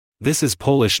This is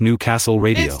Polish Newcastle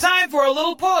Radio. It's time for a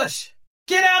little push.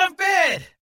 Get out of bed.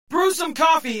 Brew some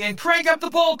coffee and crank up the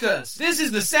polkas. This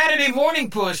is the Saturday Morning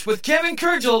Push with Kevin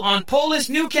Kurdziel on Polish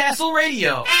Newcastle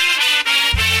Radio.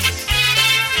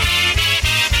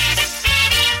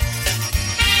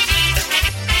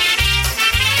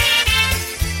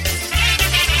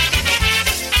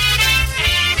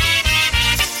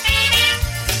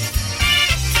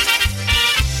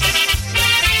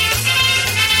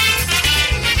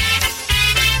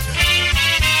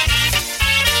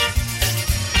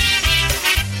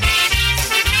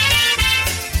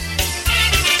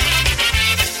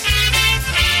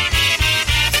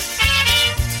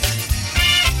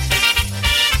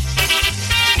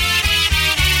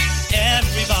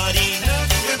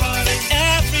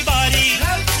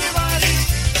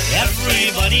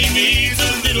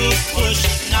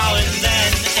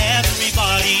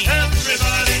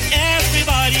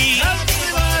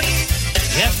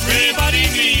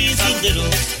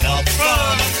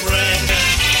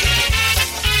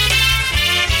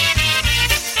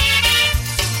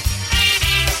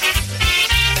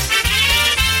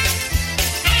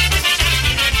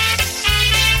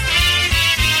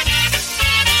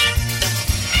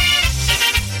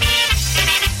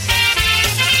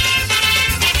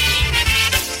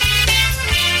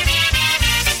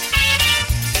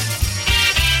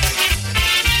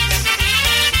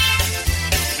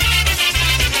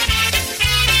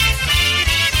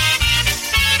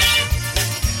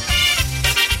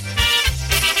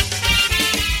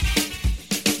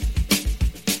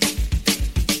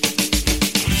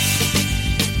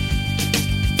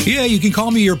 Yeah, you can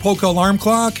call me your polka alarm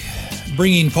clock,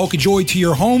 bringing polka joy to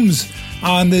your homes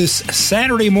on this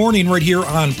Saturday morning right here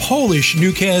on Polish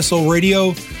Newcastle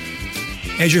Radio.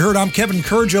 As you heard, I'm Kevin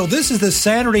Kurdziel. This is the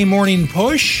Saturday Morning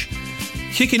Push,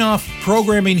 kicking off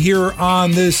programming here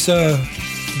on this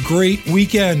great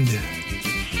weekend.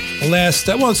 It's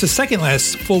the second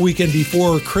last full weekend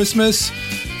before Christmas.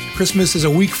 Christmas is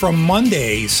a week from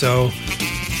Monday, so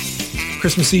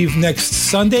Christmas Eve next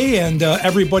Sunday, and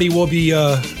everybody will be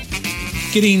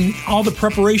getting all the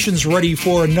preparations ready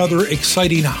for another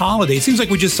exciting holiday. It seems like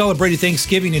we just celebrated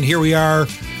Thanksgiving, and here we are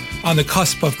on the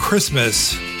cusp of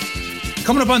Christmas.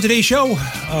 Coming up on today's show,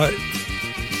 we're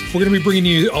going to be bringing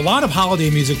you a lot of holiday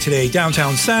music today.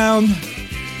 Downtown Sound,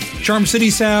 Charm City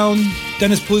Sound,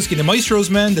 Dennis Polisky, the Maestro's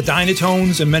Men, the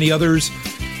Dynatones, and many others.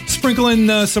 Sprinkle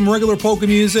in some regular polka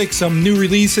music, some new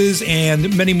releases,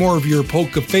 and many more of your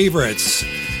polka favorites.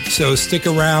 So stick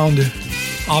around.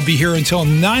 I'll be here until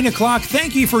 9 o'clock.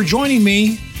 Thank you for joining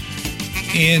me.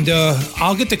 And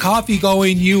I'll get the coffee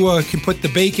going. You can put the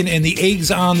bacon and the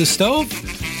eggs on the stove.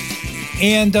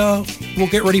 And we'll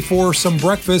get ready for some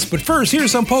breakfast. But first,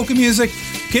 here's some polka music.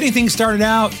 Getting things started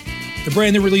out, the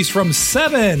brand new release from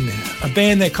Seven, a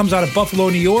band that comes out of Buffalo,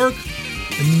 New York.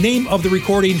 The name of the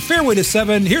recording, Fairway to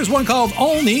Seven. Here's one called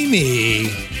Only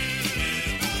Me.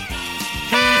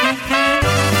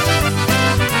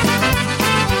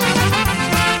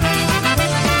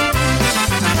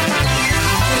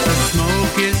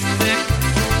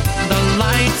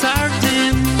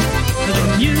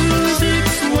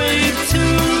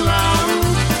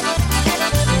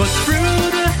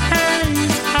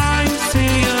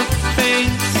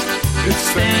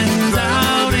 Stands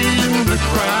out in the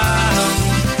crowd.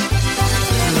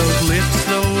 Those lips,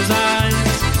 those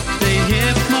eyes, they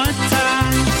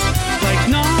hypnotize like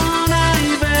none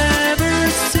I've ever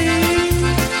seen.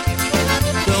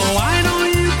 Though I know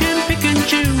you can pick and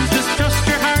choose, just trust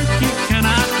your heart, you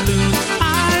cannot lose.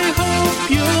 I hope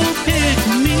you'll pick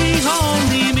me,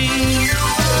 only me.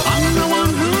 I'm the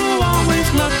one who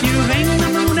always loved you, hang the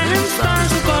moon and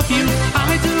stars above you.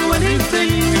 I do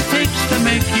anything it takes to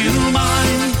make you mine.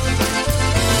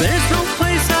 There's no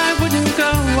place I wouldn't go.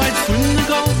 I'd swim the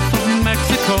Gulf of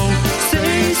Mexico.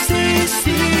 Say,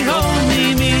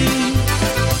 only me.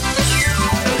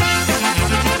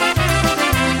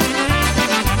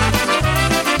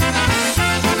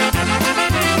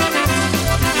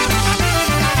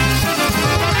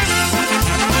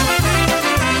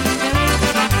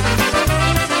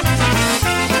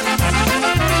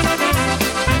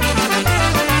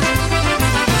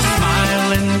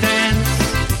 Time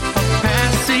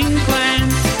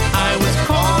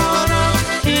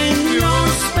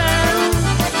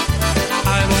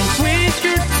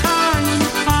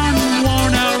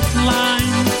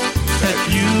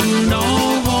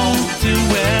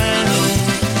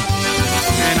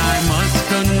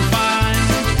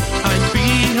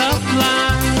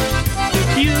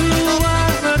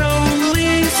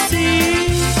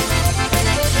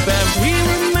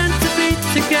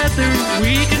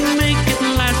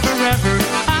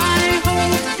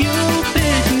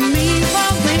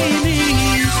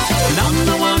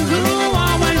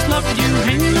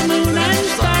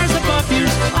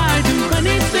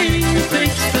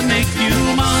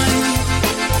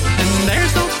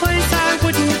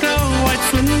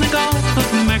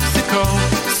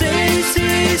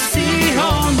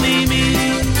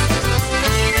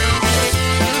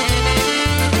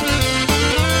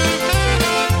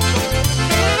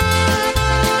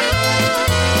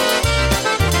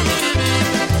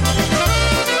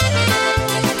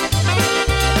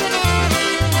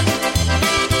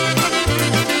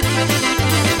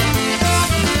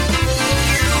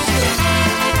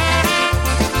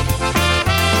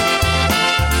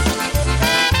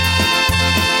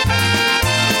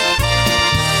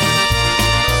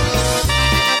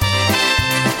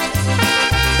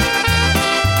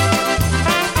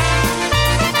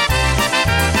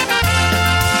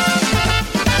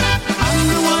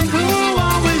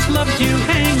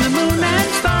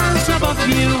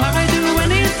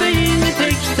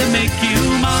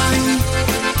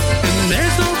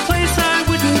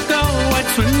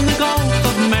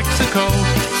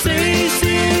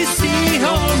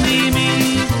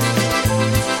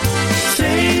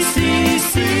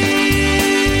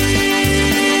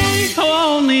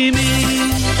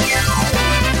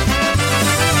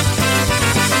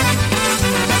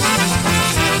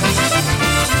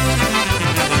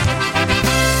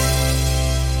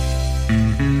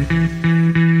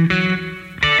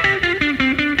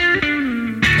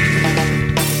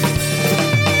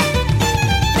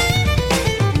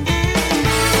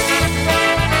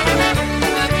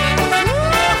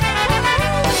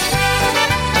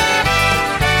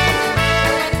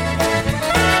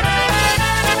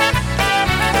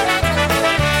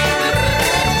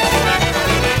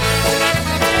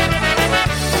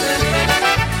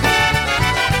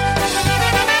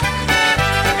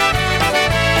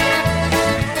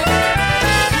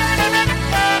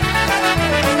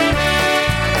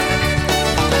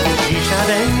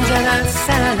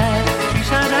vesele,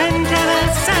 cișărângele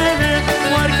sele,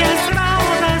 orchestra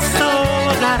de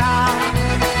sogara,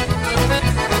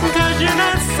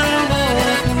 găgile să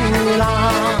ocula.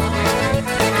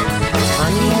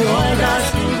 Animoda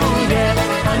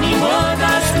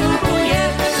szlubuje,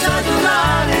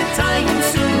 zadulary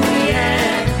tańcuje,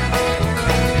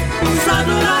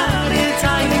 zadulary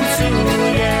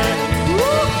tańcuje.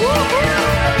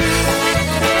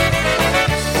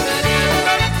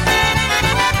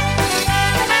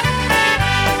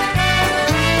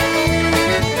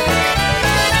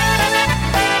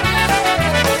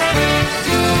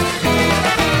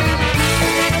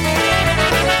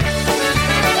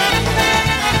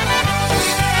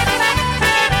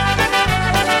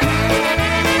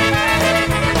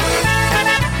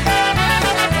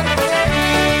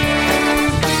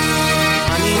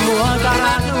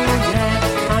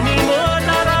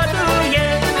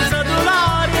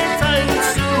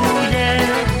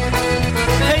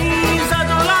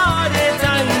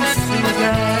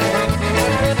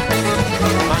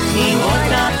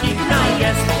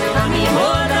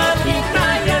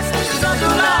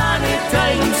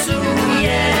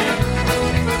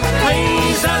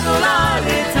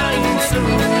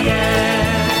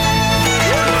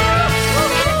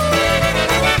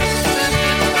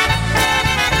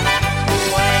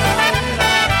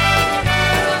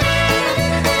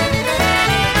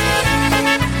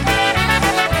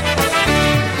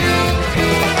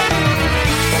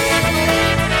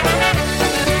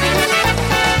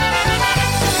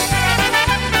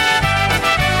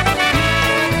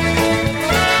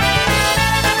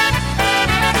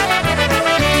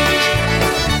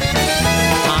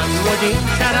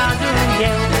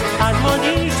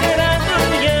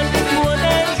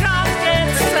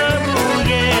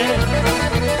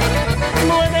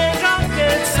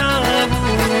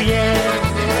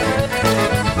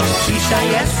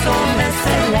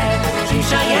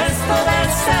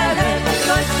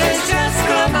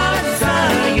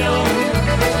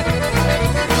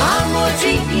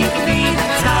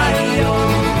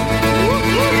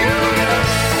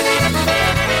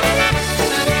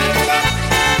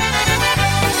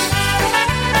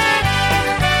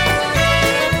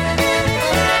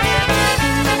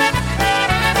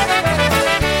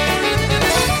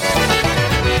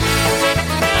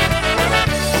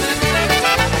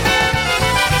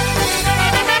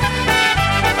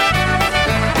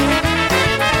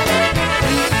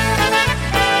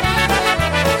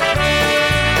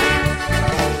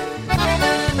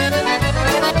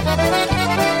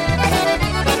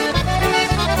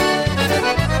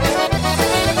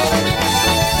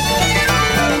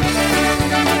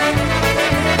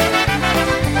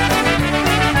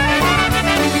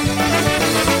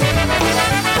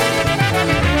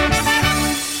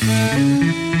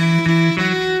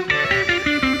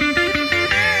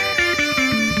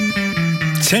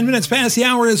 Minutes past the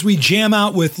hour as we jam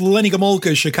out with Lenny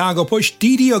Gomulka, Chicago Push,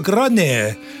 Didi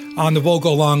Ogrodny on the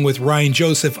vocal along with Ryan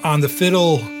Joseph on the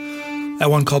fiddle. That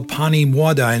one called Pani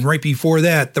Młoda. And right before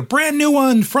that, the brand new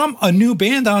one from a new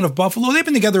band out of Buffalo. They've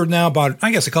been together now about,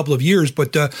 I guess, a couple of years,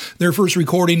 but their first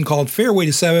recording called Fairway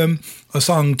to Seven, a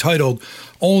song titled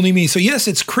Only Me. So yes,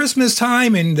 it's Christmas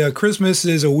time, and Christmas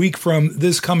is a week from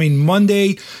this coming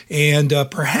Monday, and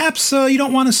perhaps you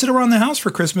don't want to sit around the house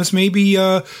for Christmas. Maybe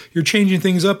you're changing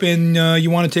things up and you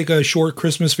want to take a short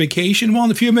Christmas vacation. Well,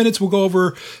 in a few minutes, we'll go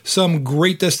over some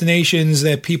great destinations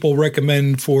that people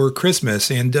recommend for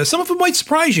Christmas, and some of them might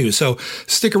surprise you, so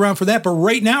stick around for that. But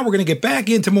right now, we're going to get back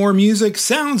into more music.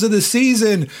 Sounds of the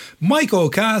season, Michael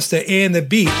Costa and the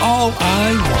Beat, All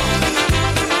I Want.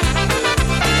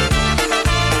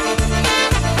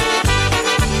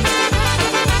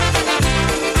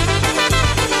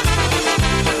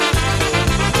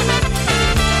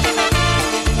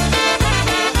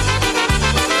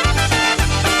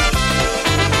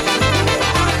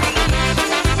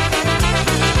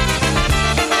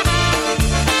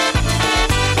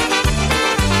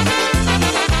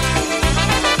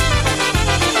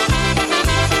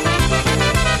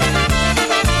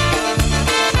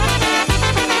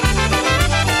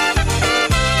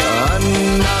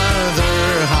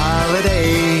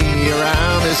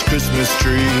 Christmas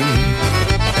tree,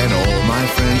 and all my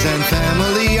friends and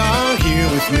family are here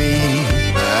with me.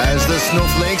 As the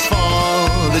snowflakes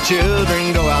fall, the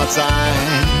children go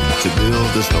outside to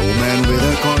build a snowman with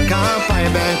a corncob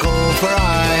pipe and coal for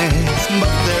eyes.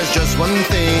 But there's just one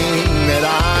thing that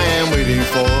I am waiting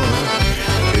for.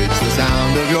 It's the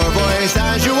sound of your voice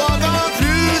as you walk on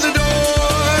through the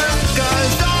door.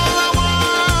 'Cause all I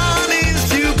want is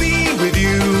to be with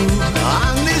you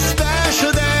on this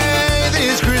special day,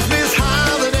 this Christmas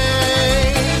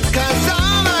holiday. 'Cause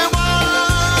all I want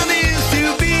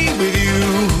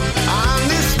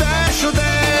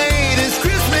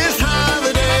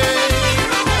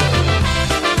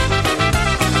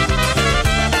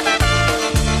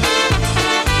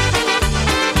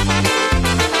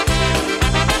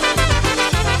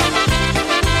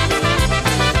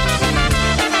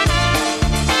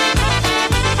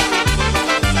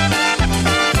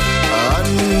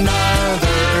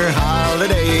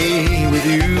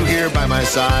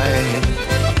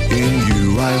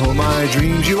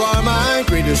dreams, you are my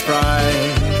greatest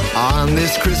pride. On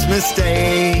this Christmas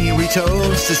day, we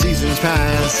toast the seasons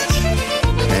past.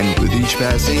 And with each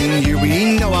passing year,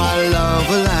 we know our love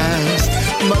will last.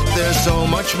 But there's so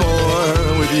much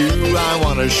more with you I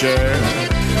want to share.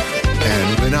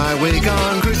 And when I wake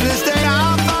on Christmas Day,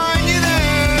 I'll find you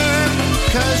there.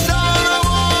 'Cause all I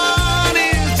want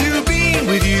is to be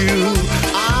with you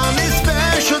on this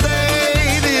special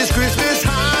day, this Christmas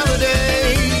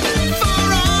holiday.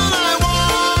 For all I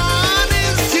want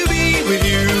is to be with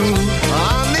you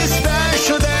on this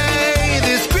special day,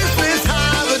 this Christmas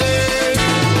holiday.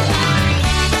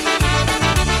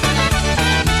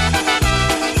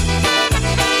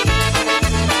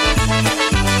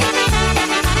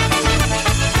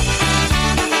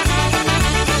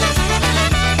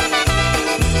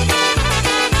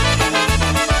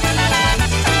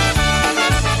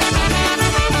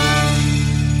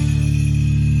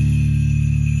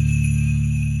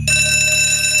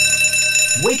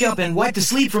 Wake up and wipe the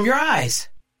sleep from your eyes.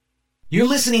 You're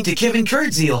listening to Kevin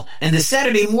Kurdziel and the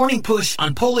Saturday Morning Push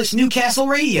on Polish Newcastle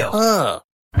Radio.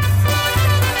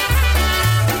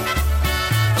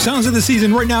 Sounds of the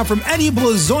season right now from Eddie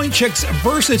Blazonczyk's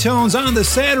Versatones on the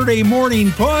Saturday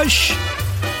Morning Push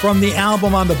from the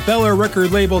album on the Bella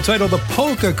record label titled The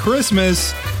Polka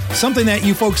Christmas, something that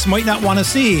you folks might not want to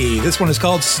see. This one is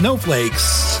called Snowflakes.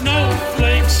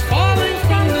 Snowflakes falling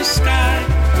from the sky.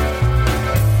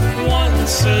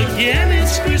 Once again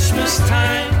it's Christmas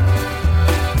time.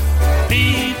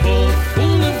 People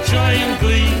full of joy and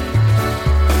glee,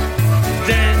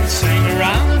 dancing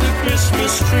around the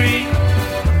Christmas tree.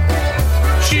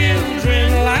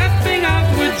 Children laughing out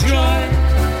with joy,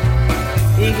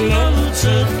 with loads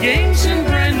of games and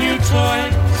brand new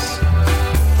toys.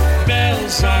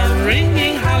 Bells are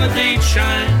ringing holiday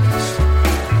chimes.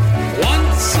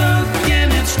 Once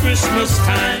again it's Christmas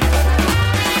time.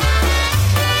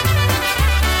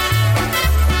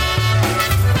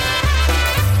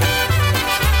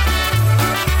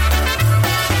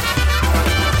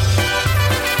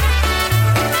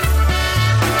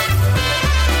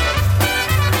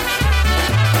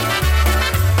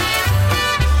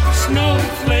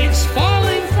 Snowflakes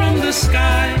falling from the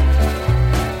sky.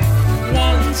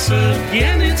 Once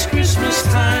again it's Christmas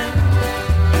time.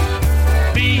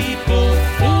 People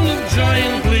full of joy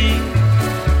and glee,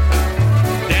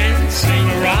 dancing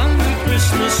around the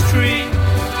Christmas tree.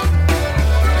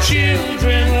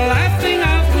 Children laughing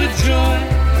out with joy,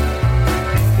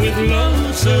 with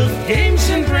loads of games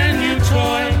and brand new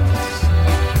toys.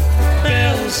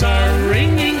 Bells are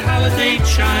ringing holiday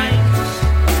chimes.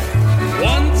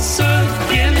 Once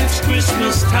again it's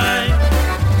Christmas time.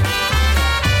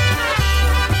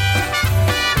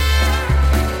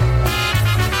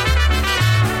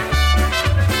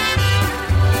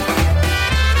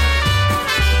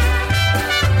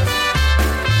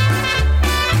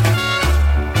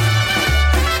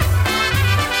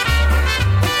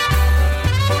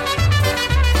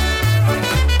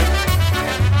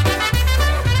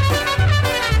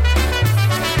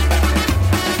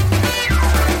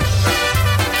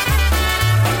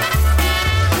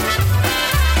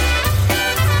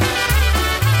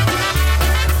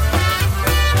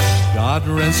 God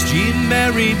rest ye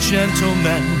merry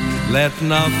gentlemen, let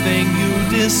nothing you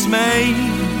dismay.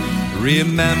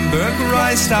 Remember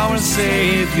Christ our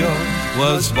Savior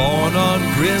was born on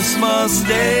Christmas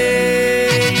Day.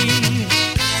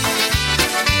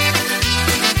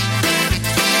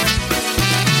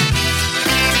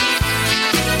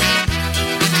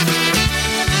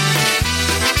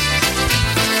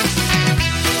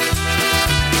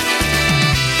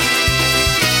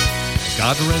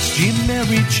 God rest ye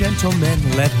merry gentlemen,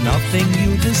 let nothing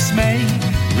you dismay.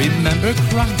 Remember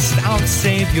Christ our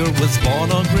Savior was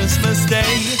born on Christmas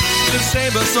Day to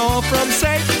save us all from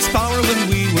Satan's power when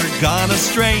we were gone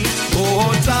astray.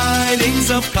 Oh, tidings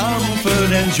of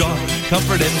comfort and joy,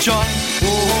 comfort and joy.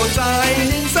 Oh,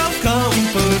 tidings of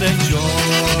comfort and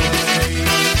joy.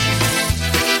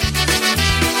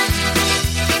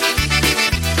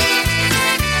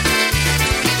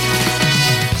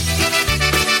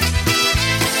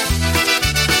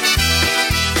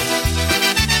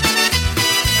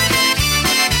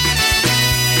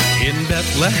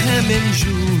 Bethlehem in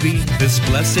Jewry, this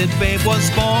blessed babe was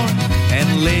born,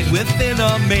 and laid within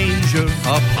a manger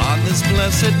upon this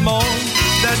blessed morn.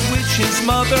 That which his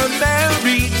mother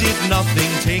Mary did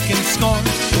nothing take in scorn.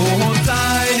 Oh,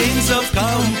 tidings of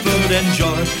comfort and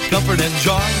joy, comfort and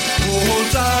joy. Oh,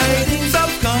 tidings of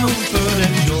comfort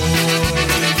and joy.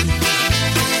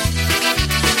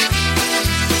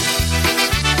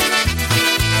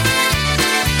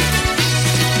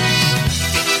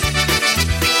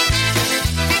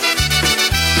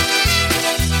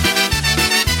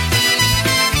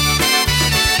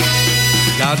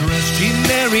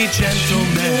 merry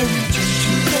gentlemen.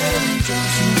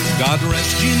 God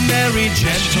rest ye merry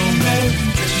gentlemen.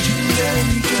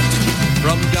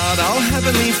 From God our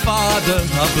heavenly Father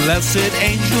a blessed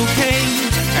angel came,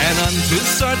 and unto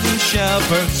certain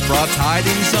shepherds brought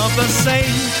tidings of the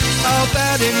same, how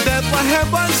that in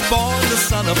Bethlehem was born the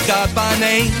Son of God by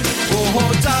name. Oh,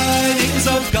 tidings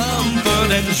of comfort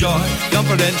and joy,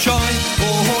 comfort and joy.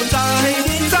 Oh,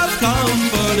 tidings of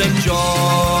comfort and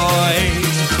joy.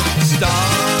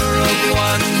 Star of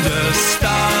wonder,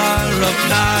 star of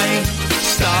night,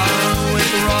 star with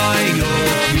royal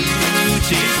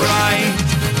beauty bright,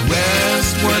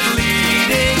 westward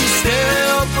leading,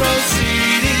 still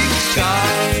proceeding,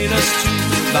 guide us to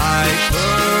thy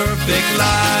perfect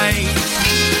light.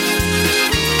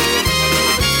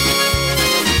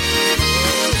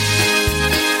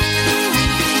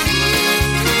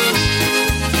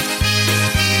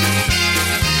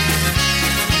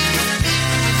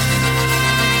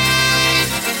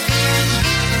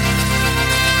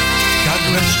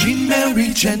 Rest ye merry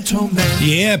gentlemen.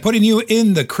 Yeah, putting you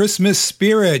in the Christmas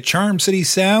spirit, Charm City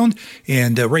Sound.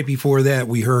 And right before that,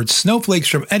 we heard Snowflakes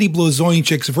from Eddie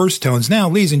Blazonczyk's Versatones. Now,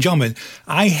 ladies and gentlemen,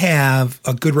 I have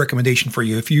a good recommendation for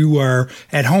you. If you are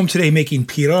at home today making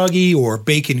pierogi or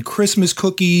baking Christmas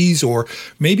cookies, or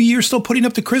maybe you're still putting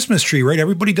up the Christmas tree, right?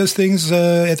 Everybody does things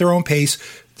at their own pace.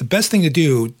 The best thing to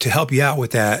do to help you out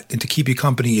with that and to keep you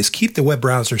company is keep the web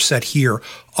browser set here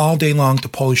all day long to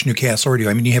Polish Newcastle Radio.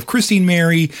 I mean, you have Christine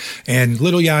Mary and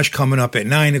Little Yash coming up at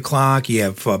 9 o'clock. You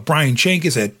have Brian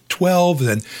Chankis at 12,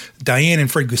 then Diane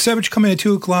and Fred Gusevich coming at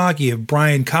 2 o'clock. You have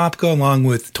Brian Kopka along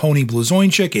with Tony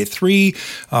Blazonczyk at 3.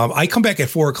 I come back at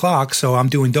 4 o'clock, so I'm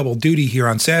doing double duty here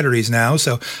on Saturdays now.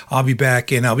 So I'll be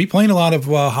back, and I'll be playing a lot of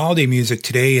holiday music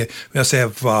today. We also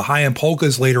have high-end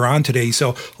polkas later on today,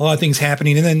 so a lot of things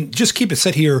happening. And then just keep it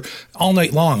set here all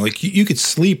night long. Like you could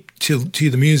sleep to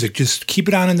the music. Just keep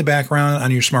it on in the background on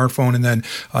your smartphone, and then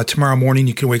tomorrow morning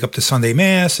you can wake up to Sunday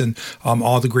Mass and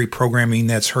all the great programming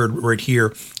that's heard right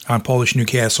here on Polish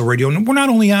Newcastle Radio. And we're not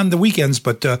only on the weekends,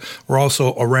 but we're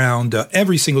also around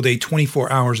every single day,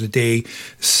 24 hours a day,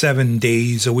 7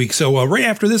 days a week. So right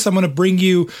after this, I'm going to bring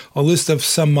you a list of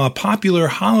some popular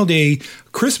holiday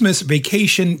Christmas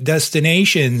vacation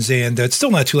destinations. And it's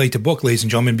still not too late to book, ladies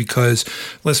and gentlemen, because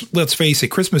let's face it,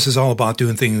 Christmas is all about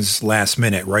doing things last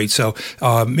minute, right? So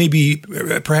maybe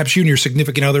perhaps you and your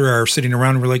significant other are sitting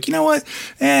around and we're like, you know what?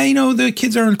 The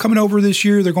kids aren't coming over this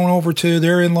year. They're going over to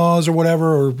their in-laws or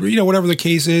whatever, or whatever the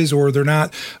case is, or they're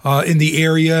not in the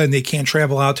area and they can't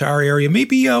travel out to our area.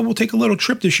 Maybe we'll take a little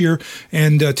trip this year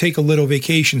and take a little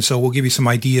vacation. So we'll give you some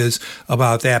ideas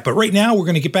about that. But right now we're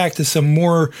going to get back to some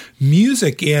more music.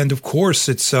 And of course,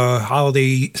 it's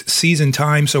holiday season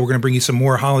time. So we're going to bring you some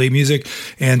more holiday music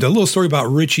and a little story about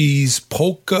Richie's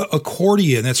polka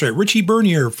accordion. That's right. Richie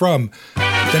Bernier from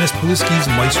Dennis Polisky's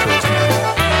Maestros.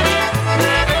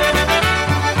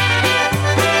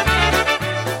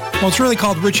 Well, it's really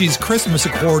called Richie's Christmas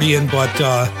Accordion, but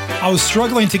I was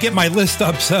struggling to get my list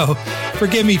up, so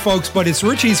forgive me, folks, but it's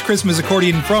Richie's Christmas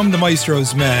Accordion from the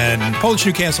Maestros Men, Polish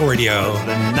Newcastle Radio.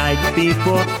 The night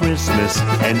before Christmas,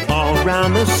 and all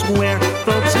around the square,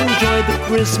 folks enjoyed the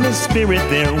Christmas spirit.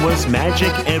 There was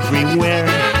magic everywhere,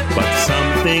 but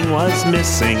something was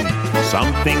missing,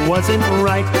 something wasn't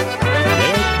right.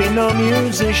 There'd be no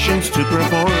musicians to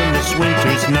perform this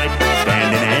winter's night.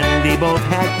 Stan and Andy both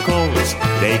had colds,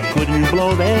 they couldn't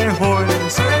blow their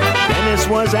horns. Dennis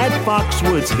was at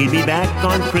Foxwoods, he'd be back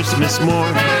on Christmas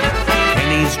morn.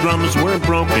 Kenny's drums were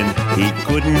broken, he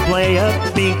couldn't play a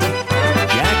beat.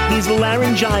 Jackie's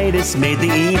laryngitis made the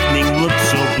evening look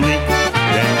so bleak.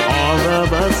 Then all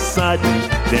of a sudden,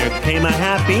 there came a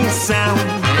happy sound.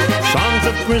 Songs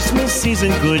of Christmas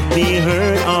season could be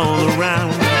heard all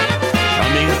around.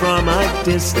 Coming from a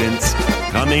distance,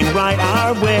 coming right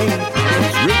our way,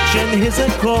 was Rich and his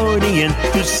accordion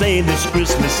to save this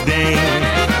Christmas day.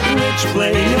 Rich,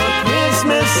 play your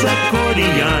Christmas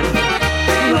accordion,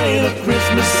 play the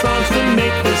Christmas songs to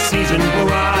make the season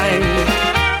bright.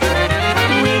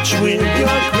 Rich, with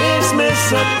your Christmas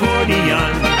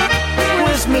accordion,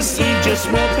 Christmas Eve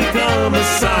just won't become a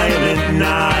silent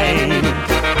night.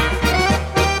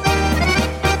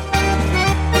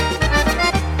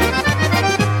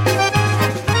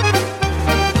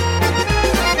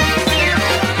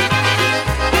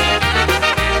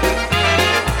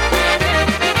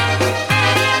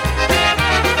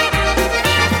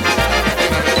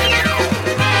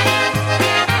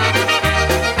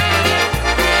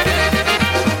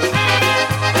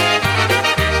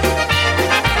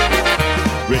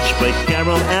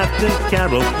 carol after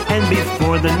carol, and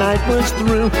before the night was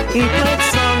through, he played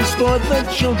songs for the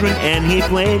children, and he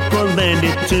played for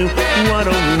Landit too. What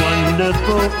a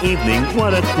wonderful evening,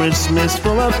 what a Christmas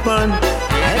full of fun,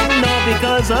 and all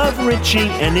because of Richie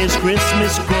and his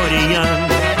Christmas accordion.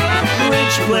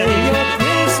 Rich, play your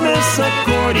Christmas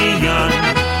accordion,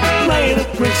 play the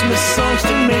Christmas songs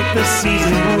to make the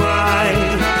season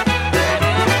bright.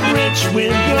 Rich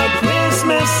with your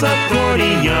Christmas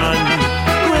accordion,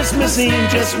 Christmas Eve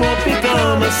just won't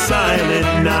become a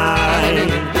silent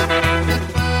night.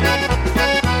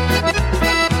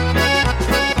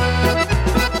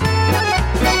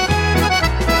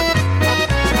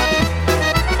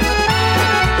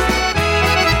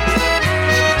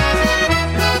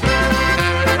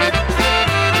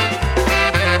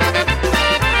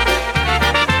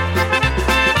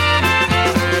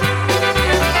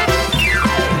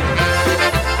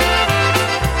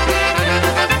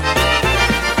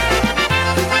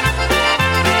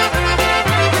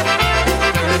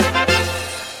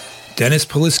 Dennis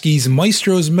Polisky's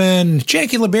Maestro's Men,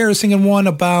 Jackie LaBerre singing one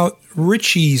about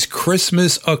Richie's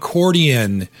Christmas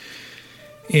accordion.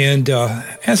 And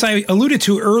as I alluded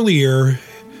to earlier,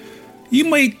 you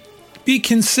might be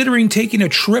considering taking a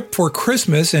trip for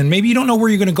Christmas, and maybe you don't know where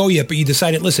you're going to go yet, but you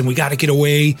decided, listen, we got to get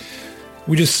away.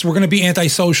 We're going to be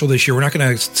antisocial this year. We're not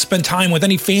going to spend time with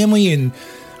any family, and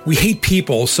we hate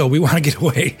people, so we want to get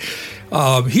away.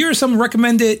 Here are some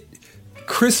recommended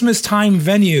Christmas time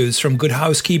venues from Good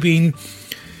Housekeeping.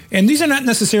 And these are not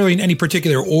necessarily in any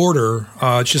particular order.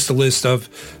 It's just a list of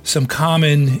some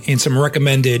common and some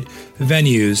recommended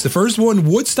venues. The first one,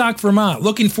 Woodstock, Vermont.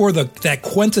 Looking for that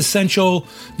quintessential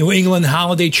New England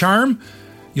holiday charm?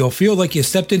 You'll feel like you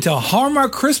stepped into a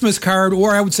Hallmark Christmas card,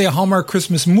 or I would say a Hallmark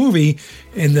Christmas movie,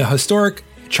 in the historic,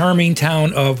 charming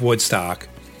town of Woodstock.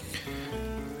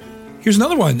 Here's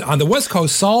another one on the West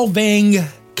Coast, Solvang,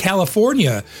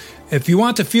 California. If you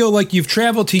want to feel like you've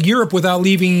traveled to Europe without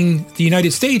leaving the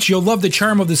United States, you'll love the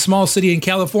charm of the small city in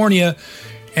California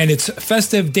and its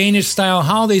festive Danish-style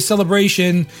holiday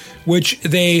celebration, which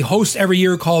they host every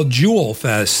year, called Jewel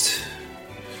Fest.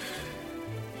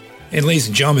 And ladies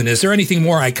and gentlemen, is there anything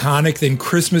more iconic than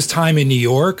Christmas time in New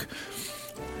York?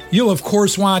 You'll, of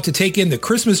course, want to take in the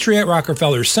Christmas tree at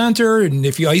Rockefeller Center, and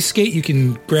if you ice skate, you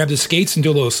can grab the skates and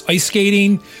do a little ice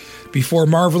skating before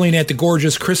marveling at the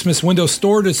gorgeous Christmas window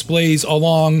store displays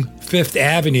along Fifth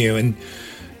Avenue. And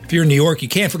if you're in New York, you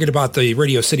can't forget about the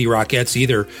Radio City Rockettes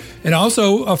either. And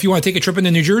also, if you want to take a trip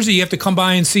into New Jersey, you have to come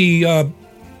by and see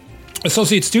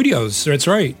Associate Studios. That's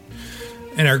right.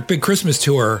 And our big Christmas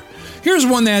tour. Here's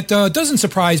one that doesn't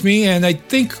surprise me, and I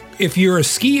think if you're a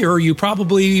skier, you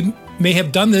probably may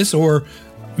have done this or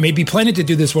maybe planning to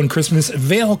do this one Christmas.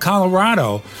 Vail,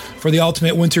 Colorado. For the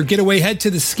ultimate winter getaway, head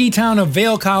to the ski town of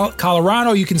Vail,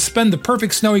 Colorado. You can spend the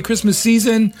perfect snowy Christmas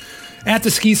season at the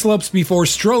ski slopes before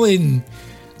strolling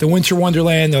the winter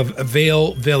wonderland of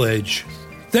Vail Village.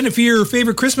 Then if your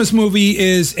favorite Christmas movie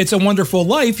is It's a Wonderful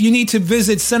Life, you need to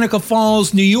visit Seneca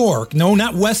Falls, New York. No,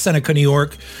 not West Seneca, New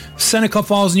York. Seneca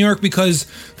Falls, New York, because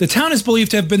the town is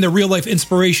believed to have been the real-life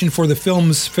inspiration for the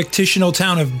film's fictional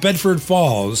town of Bedford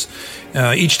Falls.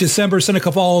 Each December,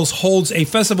 Seneca Falls holds a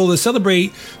festival to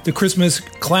celebrate the Christmas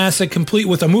classic, complete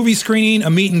with a movie screening, a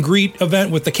meet-and-greet event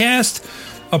with the cast,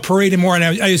 a parade, and more. And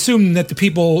I assume that the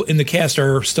people in the cast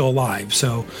are still alive,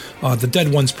 so the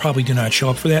dead ones probably do not show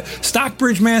up for that.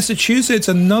 Stockbridge, Massachusetts,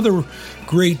 another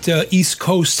great East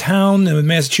Coast town. The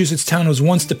Massachusetts town was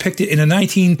once depicted in a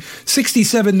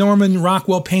 1967 Norman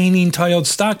Rockwell painting titled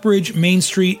Stockbridge Main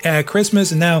Street at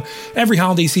Christmas. And now every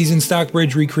holiday season,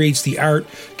 Stockbridge recreates the art,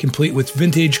 complete with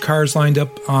vintage cars lined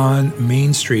up on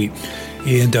Main Street.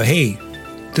 And hey,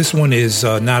 this one is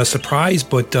not a surprise,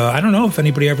 but I don't know if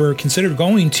anybody ever considered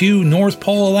going to North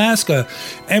Pole, Alaska.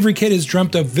 Every kid has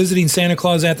dreamt of visiting Santa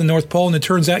Claus at the North Pole, and it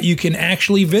turns out you can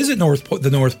actually visit the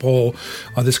North Pole.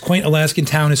 This quaint Alaskan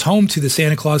town is home to the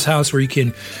Santa Claus house, where you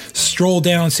can stroll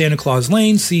down Santa Claus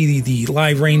Lane, see the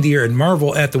live reindeer, and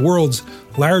marvel at the world's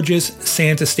largest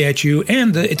Santa statue.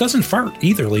 And it doesn't fart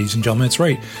either, ladies and gentlemen. That's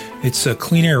right. It's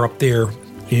clean air up there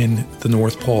in the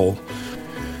North Pole.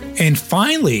 And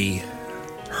finally,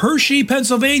 Hershey,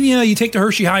 Pennsylvania. You take the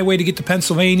Hershey Highway to get to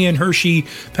Pennsylvania. In Hershey,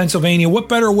 Pennsylvania, what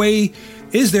better way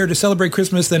is there to celebrate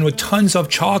Christmas than with tons of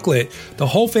chocolate? The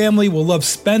whole family will love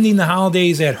spending the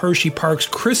holidays at Hershey Park's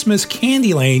Christmas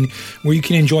Candy Lane, where you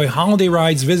can enjoy holiday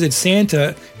rides, visit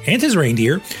Santa and his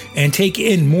reindeer, and take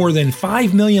in more than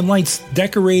 5 million lights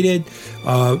decorated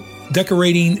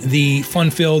decorating the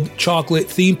fun-filled chocolate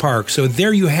theme park. So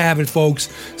there you have it, folks.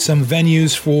 Some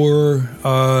venues for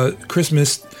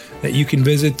Christmas that you can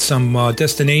visit, some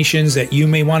destinations that you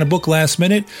may want to book last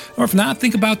minute, or if not,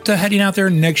 think about heading out there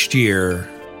next year.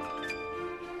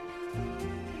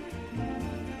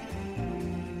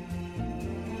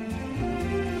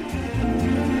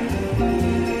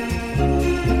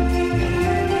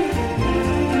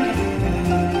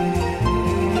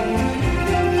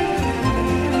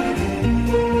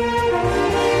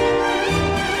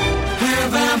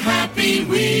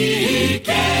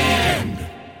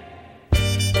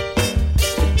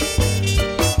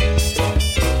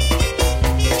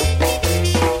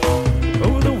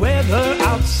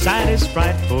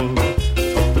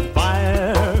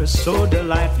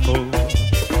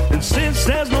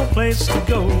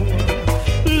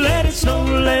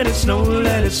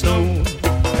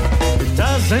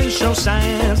 No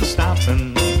signs of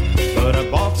stopping, but I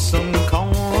bought some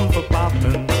corn for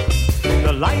popping.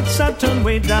 The lights are turned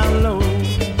way down low.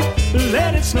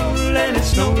 Let it snow, let it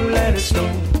snow, let it snow.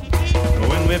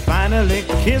 When we finally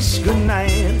kiss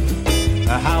goodnight,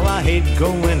 how I hate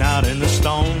going out in the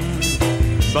storm.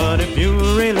 But if you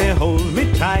really hold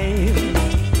me tight,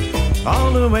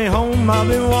 all the way home I'll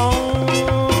be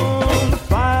warm. The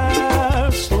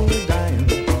fire's slowly dying,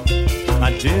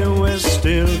 my dear, we're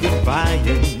still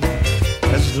goodbying.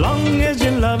 As long as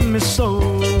you love me so,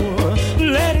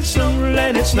 let it snow,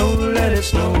 let it snow, let it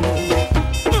snow.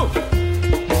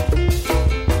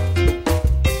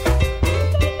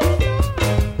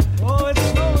 Oh, it's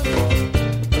snowing.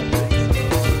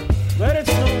 Let it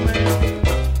snow, man.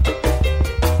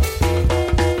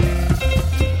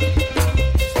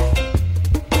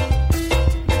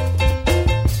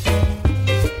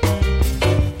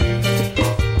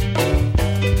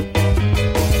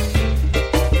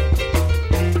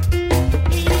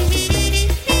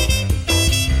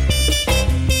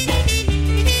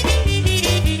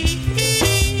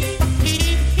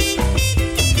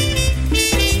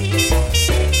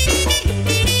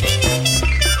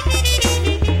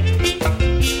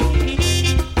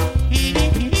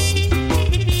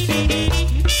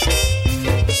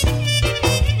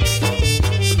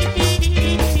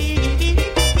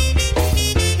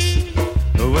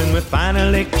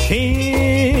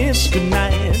 Kiss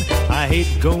goodnight, I hate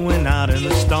going out in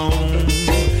the storm.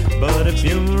 But if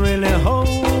you really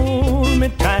hold me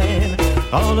tight,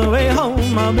 all the way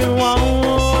home I'll be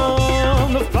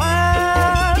warm. The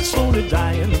fire's slowly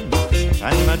dying,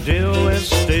 and my dear, we're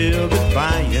still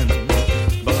goodbying.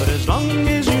 But as long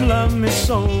as you love me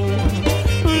so,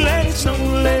 let it snow,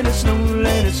 let it snow,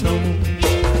 let it snow.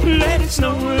 Let it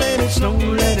snow, let it snow,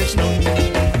 let it snow.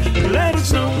 Let it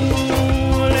snow,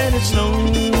 let it snow,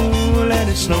 let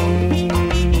it snow.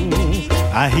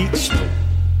 I hate snow.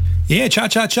 Yeah,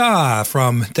 Cha-Cha-Cha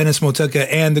from Dennis Motuka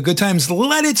and the Good Times.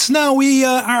 Let it snow. We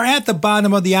are at the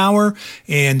bottom of the hour,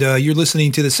 and you're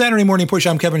listening to the Saturday Morning Push.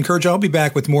 I'm Kevin Kurja. I'll be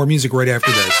back with more music right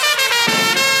after this.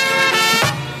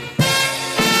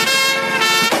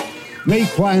 Make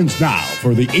plans now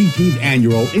for the 18th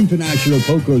Annual International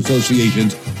Polka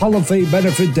Association's Hall of Fame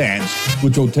Benefit Dance,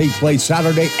 which will take place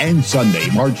Saturday and Sunday,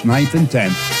 March 9th and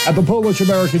 10th, at the Polish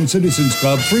American Citizens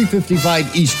Club,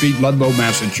 355 East Street, Ludlow,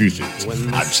 Massachusetts.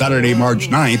 On Saturday, March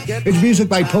 9th, it's music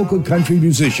by polka country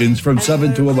musicians from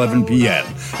 7 to 11 p.m.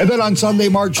 And then on Sunday,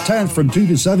 March 10th, from 2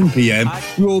 to 7 p.m.,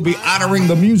 we will be honoring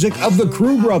the music of the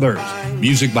Crew Brothers.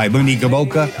 Music by Mooney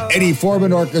Gaboka, Eddie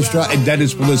Foreman Orchestra, and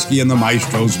Dennis Polisky and the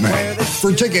Maestros Band.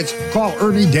 For tickets, call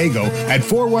Ernie Dago at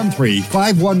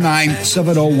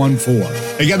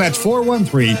 413-519-7014. Again, that's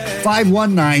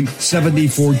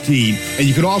 413-519-7014. And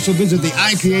you can also visit the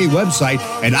IPA website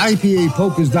at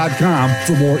IPApolkas.com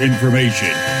for more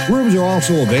information. Rooms are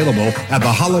also available at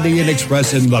the Holiday Inn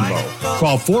Express in Ludlow.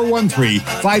 Call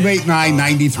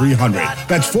 413-589-9300.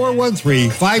 That's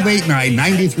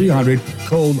 413-589-9300,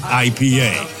 code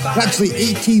IPA. That's the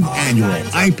 18th Annual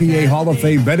IPA Hall of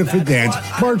Fame Benefit Dance,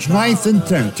 March 9th and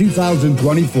 10th,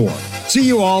 2024. See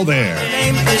you all there. My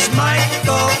name is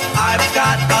Michael. I've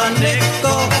got a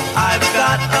nickel. I've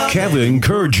got a... Kevin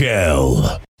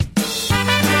Kurgel.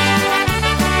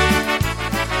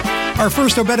 Our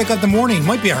first obetic of the morning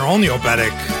might be our only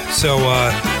obetic. So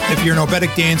if you're an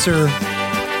obetic dancer,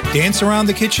 dance around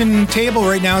the kitchen table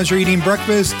right now as you're eating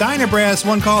breakfast. Dyna Brass,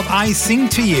 one called I Sing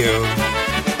to You.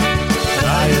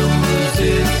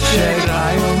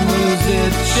 Grają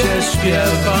muzycznie,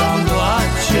 śpiewam dla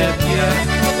ciebie.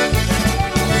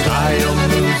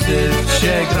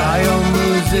 Grają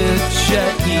muzycznie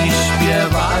i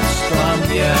śpiewać dla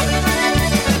mnie.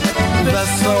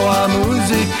 Wesoła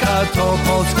muzyka to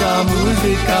polska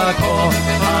muzyka,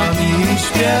 kocham i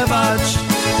śpiewać.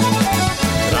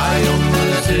 Grają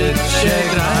muzycznie,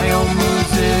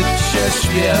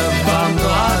 śpiewam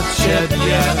dla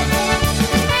ciebie.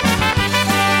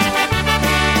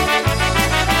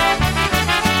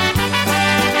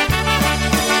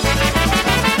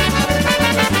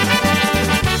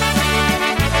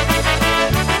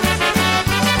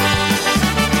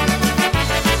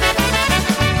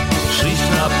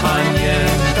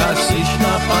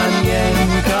 Śliczna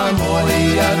panienka,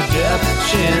 moja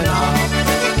dziewczyna.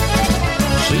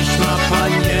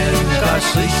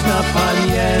 Śliczna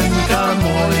panienka,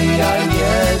 moja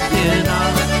jedyna.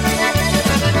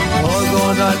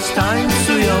 Pogoda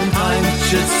tańcują,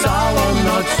 tańczy całą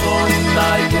noc,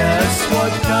 ona jest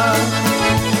słodka.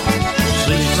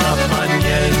 Śliczna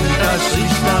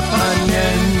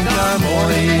panienka,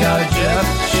 moja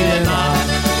dziewczyna.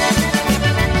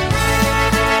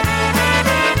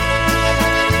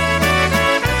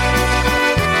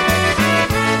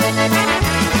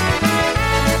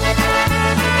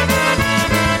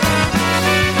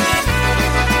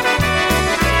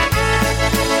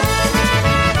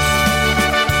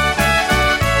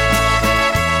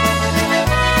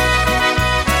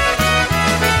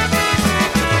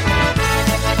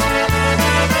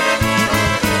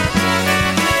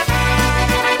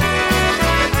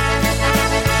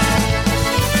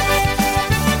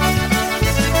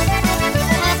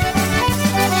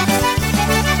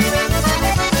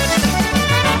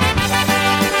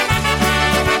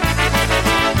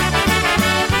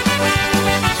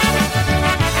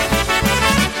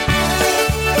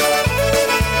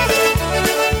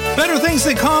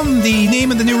 To Come, the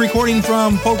name of the new recording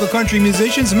from Polka Country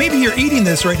musicians. Maybe you're eating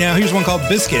this right now. Here's one called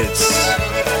Biscuits.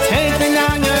 Taking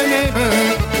down your neighbor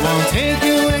won't take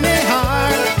you any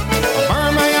hard. I'll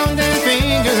burn my own damn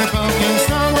finger poking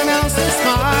someone else's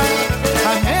heart.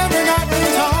 I've never gotten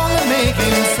tall of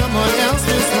making someone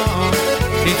else's wrong.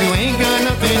 If you ain't got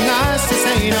nothing nice to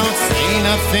say, don't say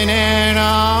nothing at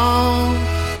all.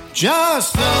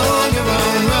 Just slow your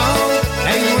own road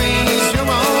and raise your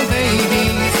own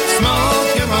babies.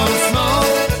 Smoke your own smoke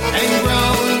and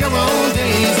grow your own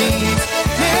daisies.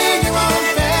 Make your own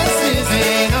fences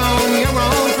and own your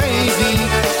own crazy.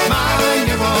 Mind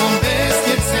your own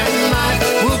biscuits and life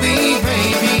will be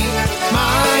gravy.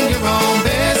 Mind your own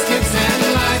biscuits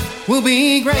and life will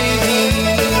be gravy.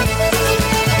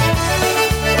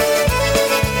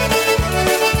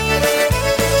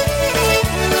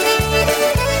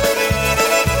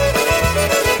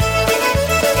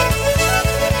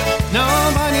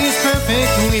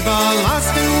 We've all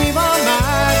lost and we've all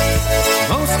lied.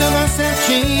 Most of us have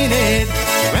cheated,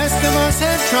 the rest of us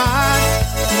have tried.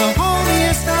 The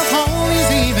holiest of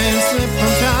holies even slip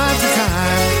from time to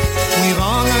time. We've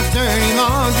all got dirty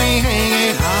laundry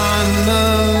hanging on the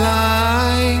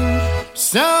line.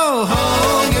 So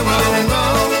hold your own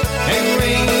road and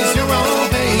raise your own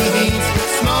babies.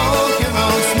 Smoke your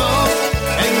own smoke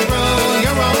and grow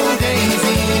your own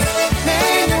daisies.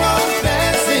 Make your own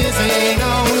fences and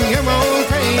own your own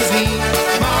crazy.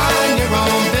 Mind your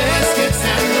own biscuits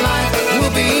and life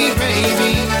will be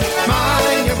gravy.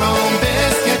 Mind your own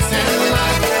biscuits and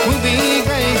life will be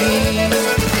gravy.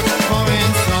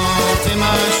 Pouring salt in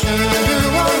my sugar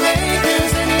won't make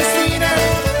yours any sweeter.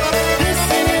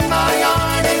 Pissing in my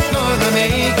yard ain't gonna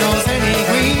make yours any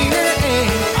greener. And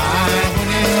I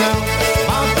wouldn't know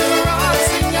about the rocks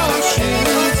in your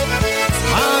shoes. So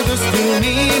I'll just do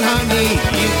me, honey.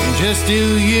 You can just do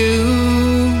you.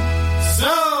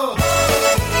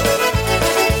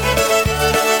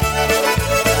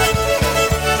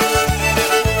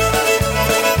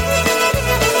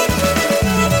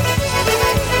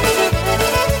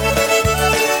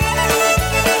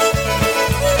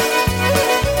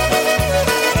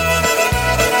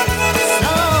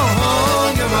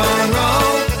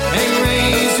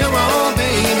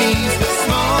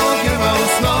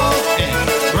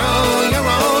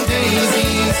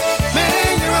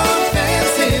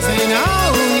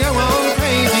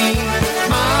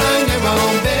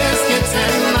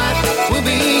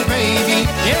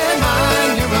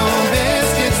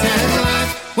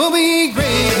 Will be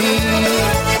gravy.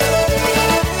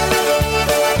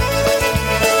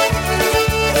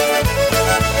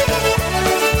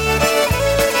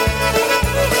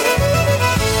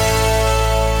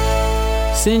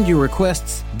 Send your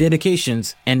requests,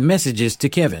 dedications, and messages to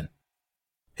Kevin.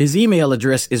 His email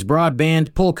address is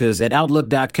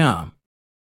broadbandpolkas@outlook.com.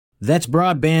 That's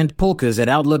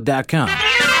broadbandpolkas@outlook.com.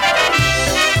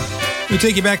 We'll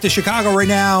take you back to Chicago right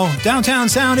now. Downtown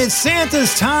Sound, it's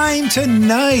Santa's time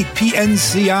tonight.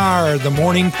 PNCR, The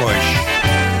Morning Push.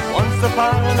 Once Once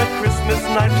upon a Christmas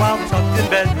night while tucked in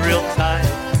bed real tight,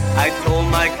 I told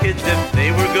my kids if they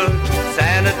were good,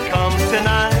 Sana'd come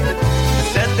tonight.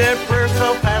 Said their prayers,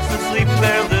 they'll fast asleep,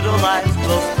 their little eyes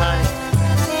closed tight,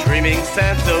 dreaming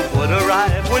Santa would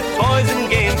arrive with toys and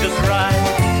games just right.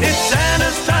 It's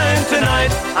Santa's time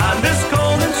tonight, on this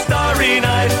cold and starry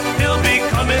night. He'll be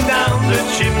coming down the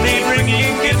chimney,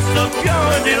 bringing gifts of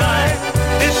pure delight.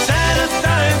 It's Santa's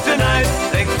time tonight,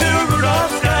 thanks to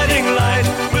Rudolph's guiding light.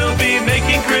 We'll be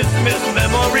making Christmas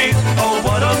memories, oh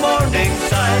what a morning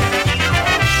sight.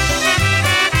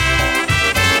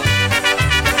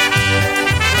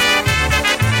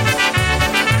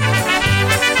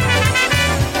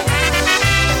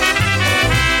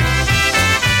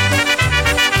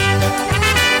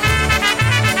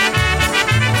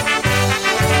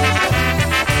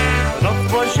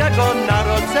 Bożego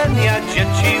Narodzenia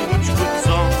dzieci łóżku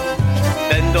chcą,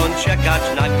 będą czekać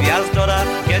na gwiazdora,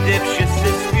 kiedy wszyscy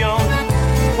śpią.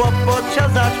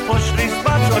 Popociazać poszli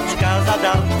spać, oczka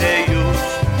zadarte już.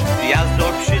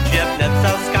 Gwiazdor przyjdzie wnet z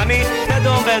laskami, wtedy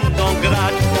będą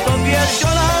grać. Do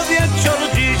wieczora wieczór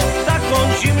dziś, taką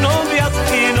zimną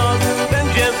gwiazdki noc,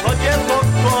 będzie w chodzie po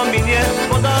kominie,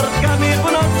 podarkami w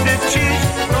nocy ciś.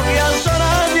 Do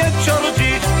gwiazdora wieczór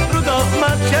dziś, Rudolf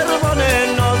ma czerwony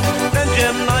nos,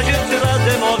 będzie marzyć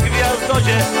razem o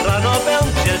gwiazdorze, rano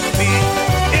będzie śpić.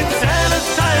 It's Santa's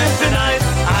time tonight,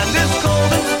 on this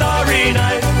cold and starry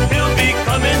night. He'll be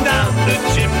coming down the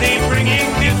chimney, bringing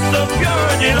gifts of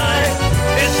pure delight.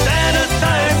 It's Santa's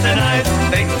time tonight,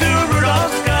 thanks to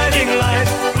Rudolph's guiding light.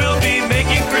 We'll be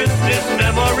making Christmas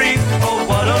memories, oh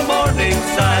what a morning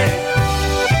sight.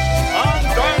 On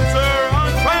Dancer,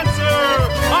 on Prancer,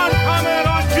 on Comet,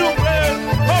 on Cupid,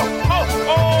 ho ho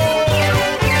ho!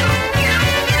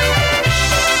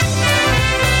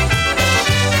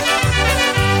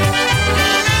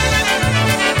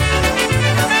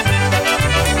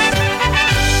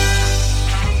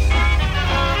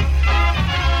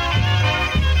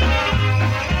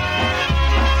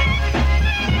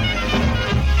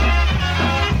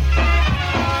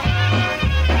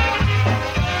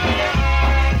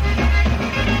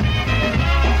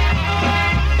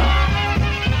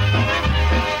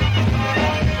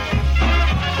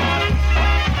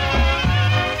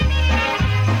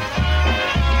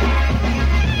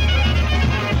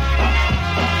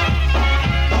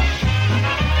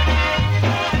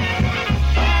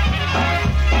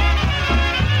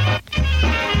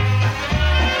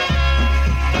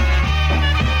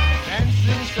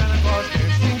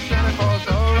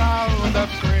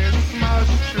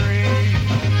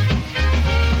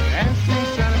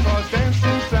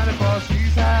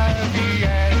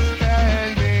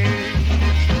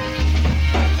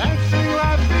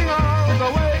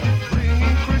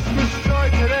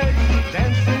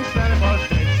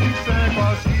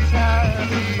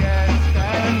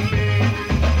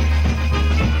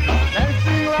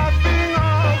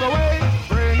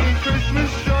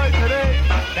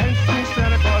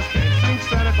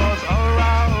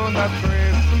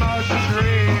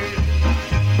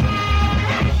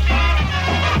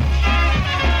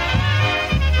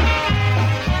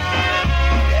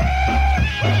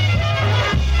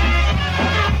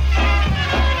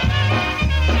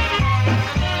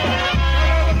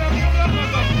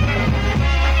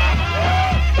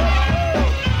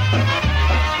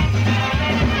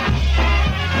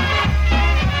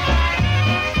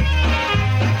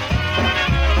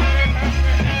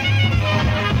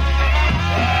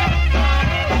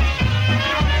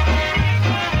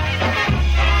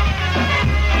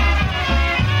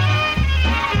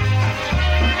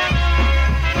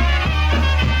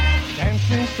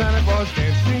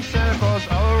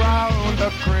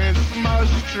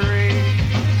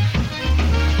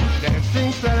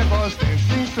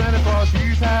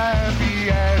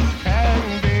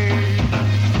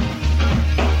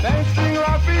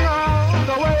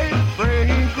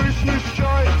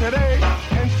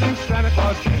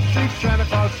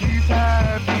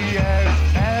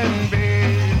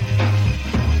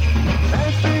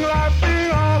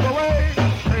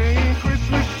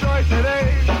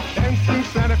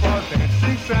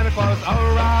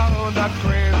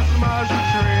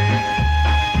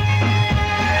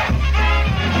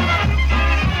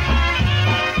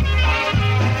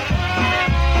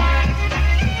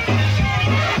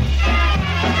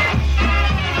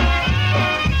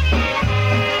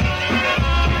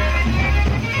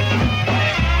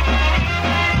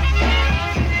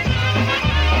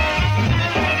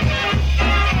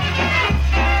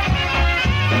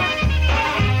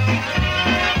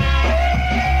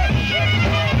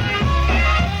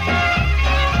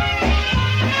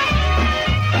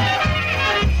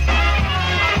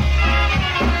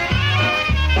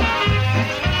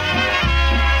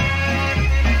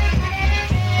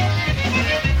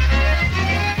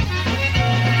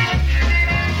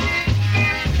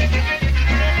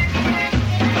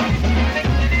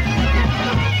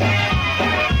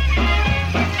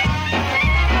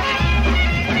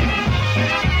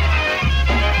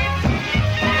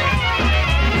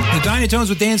 Tones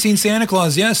with Dancing Santa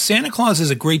Claus. Yes, Santa Claus is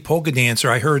a great polka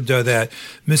dancer. I heard that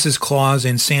Mrs. Claus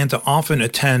and Santa often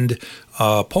attend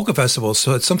polka festivals,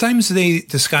 so sometimes they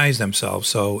disguise themselves.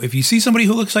 So if you see somebody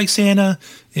who looks like Santa,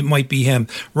 it might be him.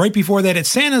 Right before that, it's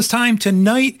Santa's Time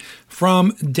Tonight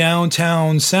from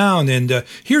Downtown Sound. And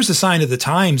here's the sign of the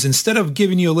times. Instead of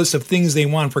giving you a list of things they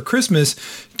want for Christmas,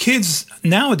 kids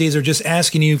nowadays are just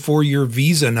asking you for your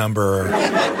Visa number.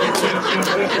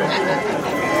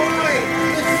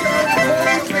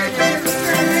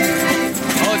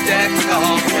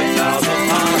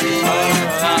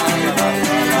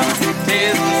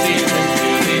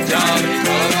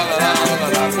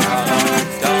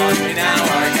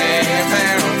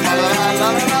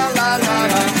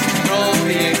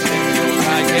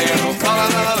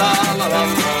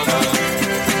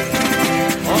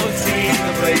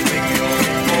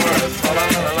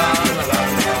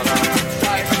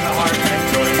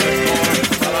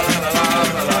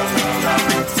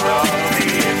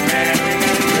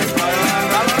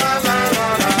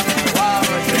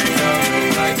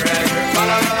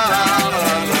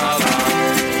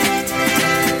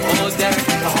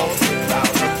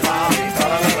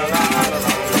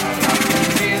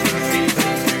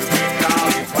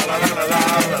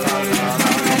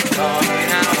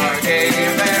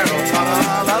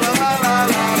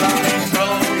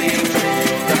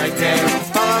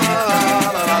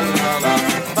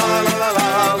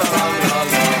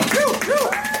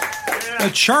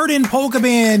 Chardon Polka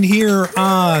Band here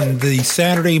on the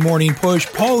Saturday Morning Push,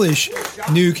 Polish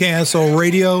Newcastle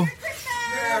Radio.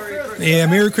 Yeah,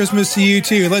 Merry Christmas to you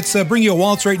too. Let's bring you a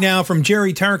waltz right now from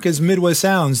Jerry Tarka's Midwest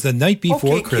Sounds, The Night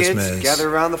Before Christmas. Kids, gather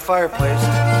around the fireplace.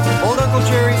 Old Uncle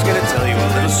Jerry's gonna tell you a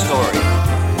little story.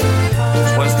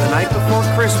 It was the night before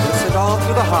Christmas, and all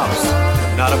through the house,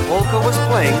 not a polka was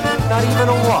playing, not even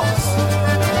a waltz.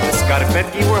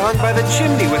 Skarpetki were hung by the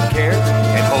chimney with care,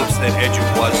 in hopes that Edziu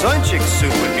Błazonczyk soon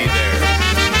would be there.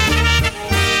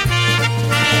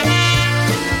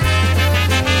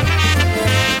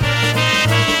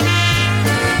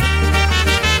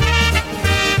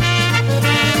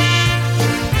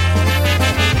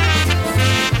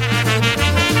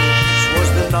 Twas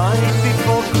the night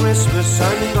before Christmas,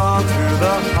 and all through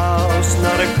the house,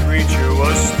 not a creature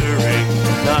was stirring,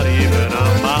 not even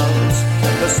a mouse.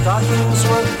 The stockings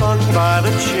were hung by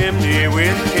the chimney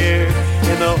with care,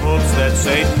 in the hopes that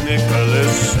St.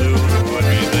 Nicholas soon would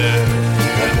be there.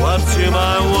 And what to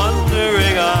my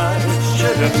wondering eyes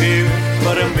should appear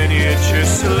but a miniature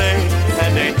sleigh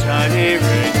and a tiny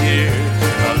reindeer.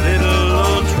 A little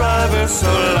old driver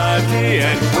so lively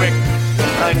and quick,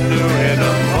 I knew in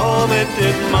a moment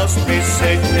it must be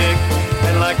St. Nick.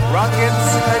 And like rockets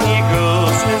and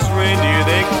eagles his reindeer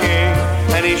they came,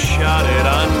 and he shouted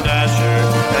on Dasher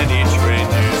and each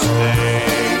reindeer's name.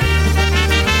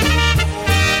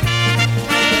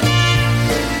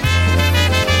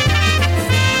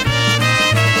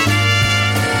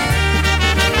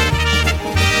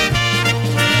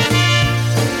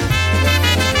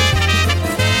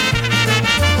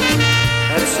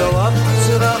 And so up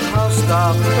to the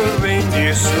housetop the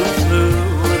reindeer soon flew,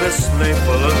 with a sleigh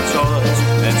full of toys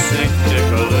and St.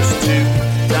 Nicholas too.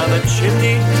 Down the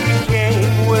chimney he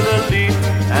came with a leap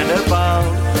and a bound.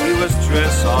 He was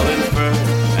dressed all in fur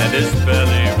and his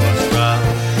belly was round.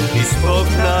 He spoke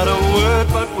not a word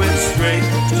but went straight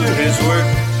to his work.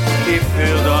 He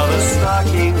filled all the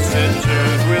stockings and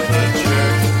turned with a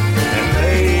jerk, and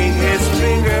laying his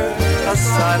finger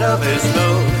aside of his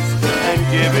nose and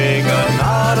giving a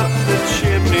nod up the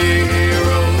chimney he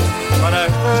rose. But I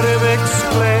heard him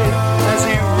exclaim as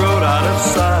he rode out of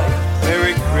sight,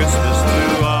 Merry Christmas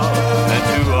to all, and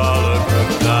to all a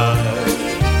good night.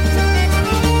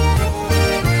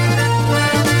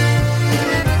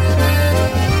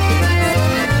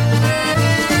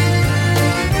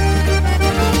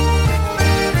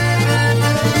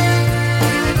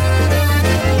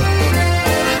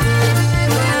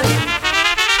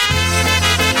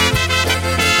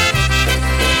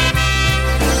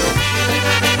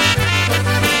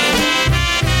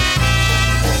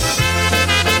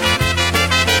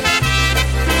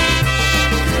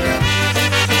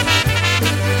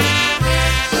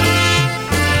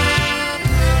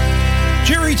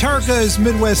 Tarka's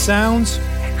Midwest Sounds.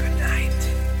 And good night.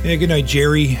 Yeah, good night,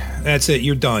 Jerry. That's it.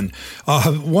 You're done.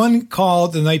 One call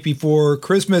the night before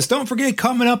Christmas. Don't forget,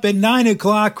 coming up at 9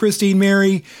 o'clock, Christine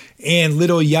Mary and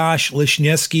little Yash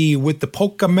Lishneski with the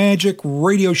Polka Magic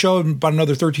radio show in about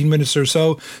another 13 minutes or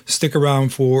so. Stick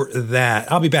around for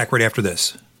that. I'll be back right after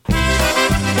this.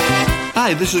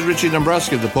 Hi, this is Richie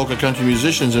Dombrowski of the Polka Country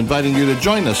Musicians inviting you to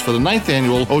join us for the 9th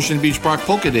Annual Ocean Beach Park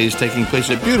Polka Days taking place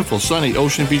at beautiful sunny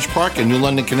Ocean Beach Park in New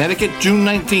London, Connecticut, June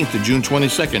 19th to June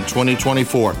 22nd,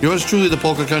 2024. Yours truly, the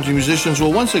Polka Country Musicians,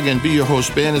 will once again be your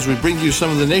host band as we bring you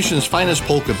some of the nation's finest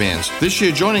polka bands. This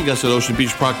year, joining us at Ocean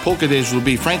Beach Park Polka Days will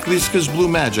be Frank Liska's Blue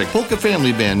Magic, Polka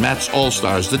Family Band, Matt's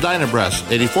All-Stars, the Dyna Brass,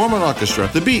 Eddie Foreman Orchestra,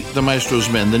 The Beat, the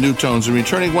Maestro's Men, the New Tones, and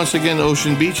returning once again to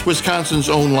Ocean Beach, Wisconsin's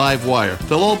own Live Wire.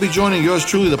 They'll all be joining yours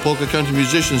truly, the Polka Country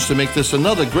Musicians, to make this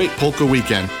another great polka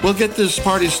weekend. We'll get this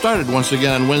party started once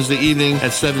again on Wednesday evening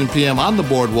at 7 p.m. on the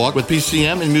boardwalk with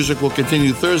PCM, and music will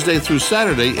continue Thursday through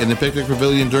Saturday in the Picnic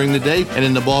Pavilion during the day and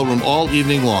in the ballroom all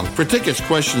evening long. For tickets,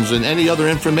 questions, and any other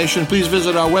information, please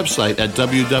visit our website at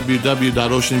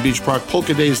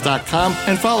www.oceanbeachparkpolkadays.com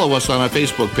and follow us on our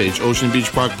Facebook page, Ocean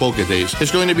Beach Park Polka Days.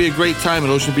 It's going to be a great time at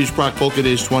Ocean Beach Park Polka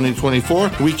Days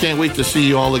 2024. We can't wait to see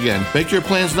you all again. Make your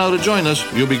plans now to join us.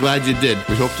 You'll be glad you did.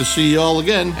 We hope to see you all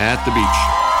again at the beach.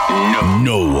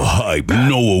 No hype,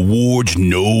 no awards,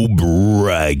 no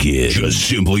bragging. Just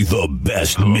simply the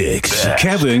best mix.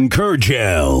 Kevin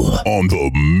Kurdziel on the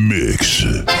mix.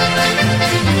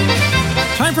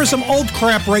 Time for some old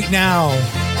crap right now.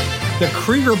 The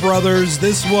Krieger Brothers,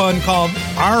 this one called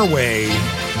Our Way.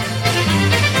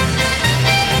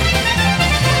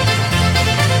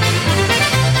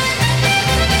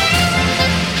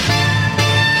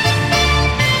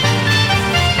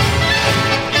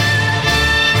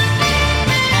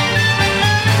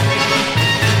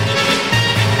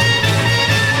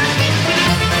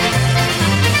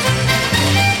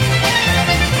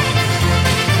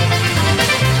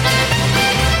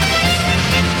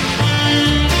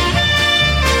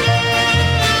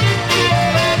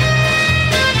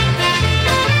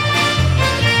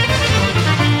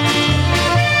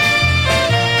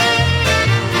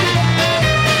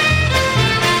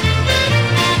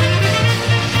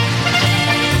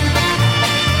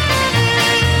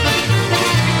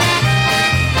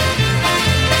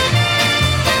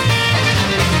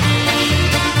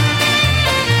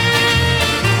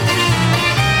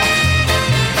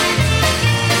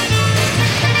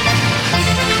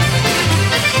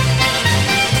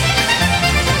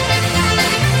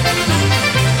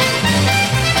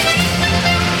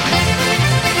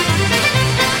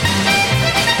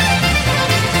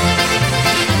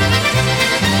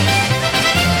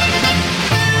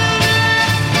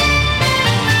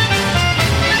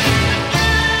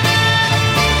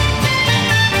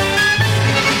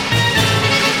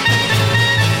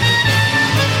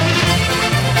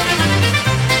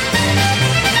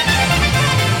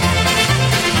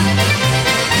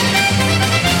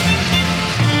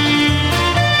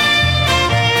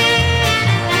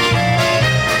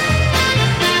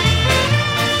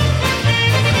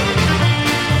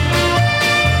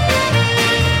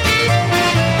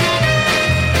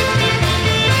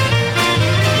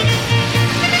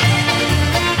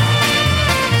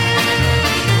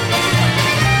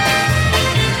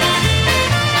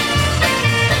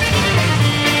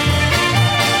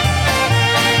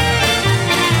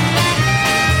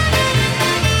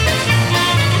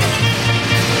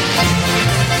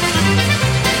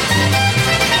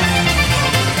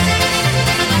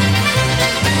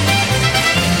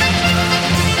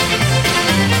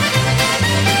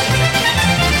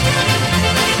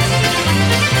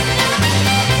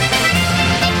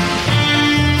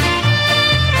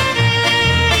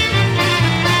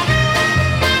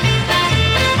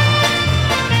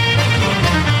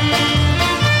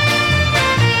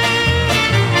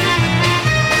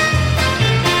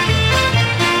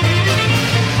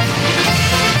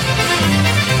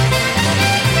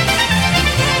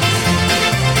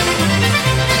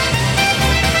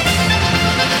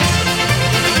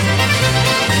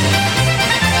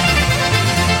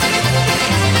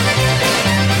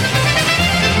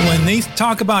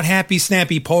 Talk about happy,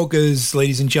 snappy polkas,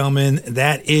 ladies and gentlemen.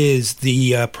 That is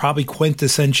the probably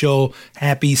quintessential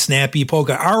happy, snappy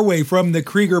polka. Our Way from the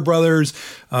Krieger Brothers,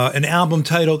 an album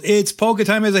titled It's Polka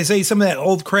Time. As I say, some of that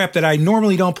old crap that I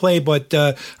normally don't play, but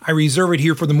I reserve it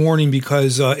here for the morning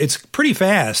because it's pretty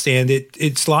fast and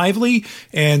it's lively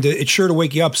and it's sure to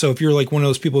wake you up. So if you're like one of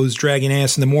those people who's dragging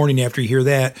ass in the morning after you hear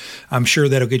that, I'm sure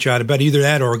that'll get you out of bed. Either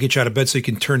that or it'll get you out of bed so you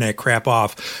can turn that crap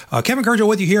off. Kevin Kurdziel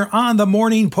with you here on the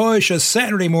Morning Push, a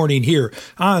Saturday morning here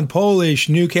on Polish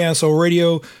Newcastle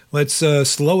Radio. Let's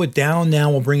slow it down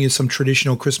now. We'll bring you some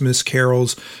traditional Christmas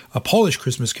carols, Polish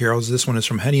Christmas carols. This one is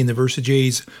from Henny and the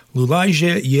Versajays,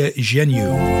 Lulajże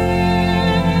Jesieniu.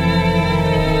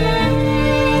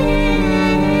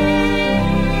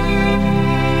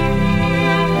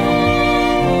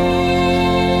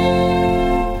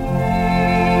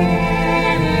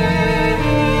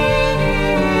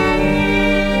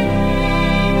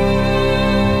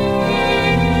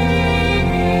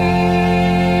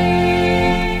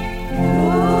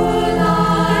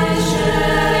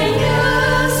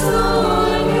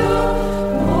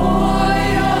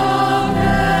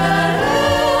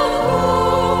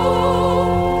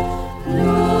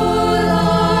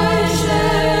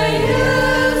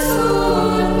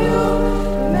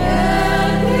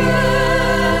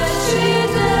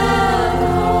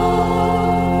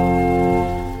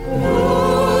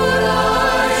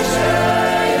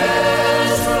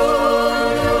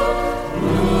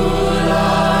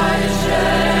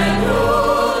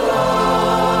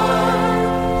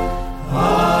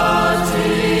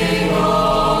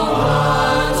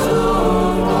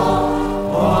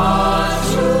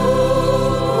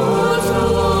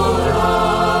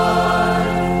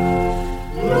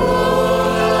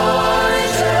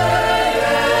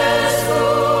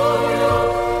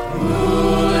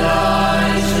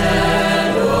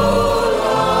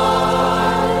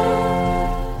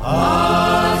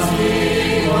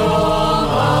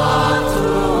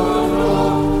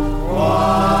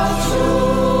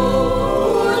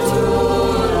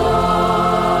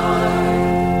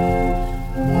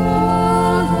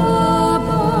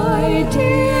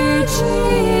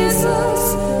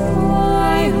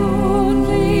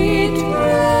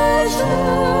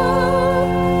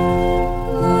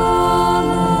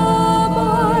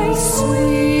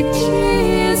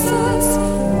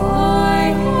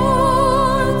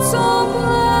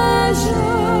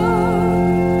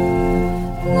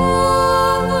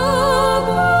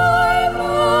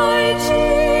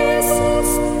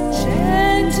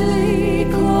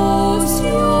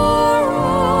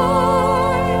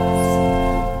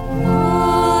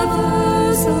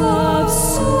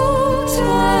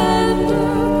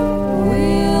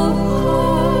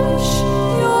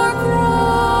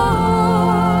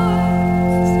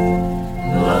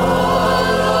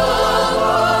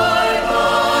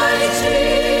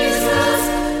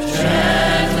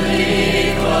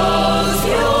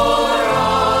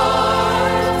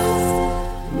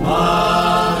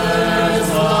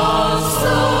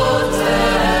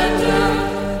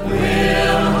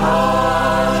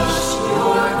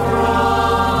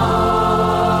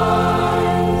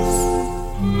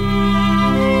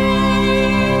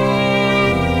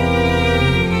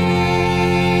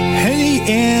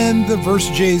 the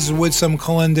Versajays with some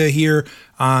Kalinda here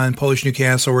on Polish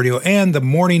Newcastle Radio and the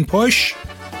Morning Push.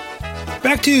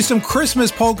 Back to some Christmas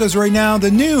polkas right now.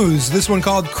 The news, this one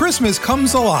called Christmas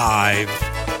Comes Alive.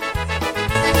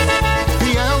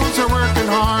 The elves are working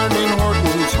hard in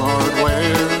Horton's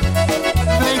Hardware.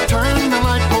 They turn the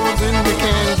light bulbs into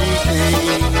candy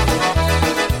cane.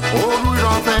 Old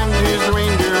Rudolph and his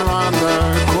reindeer on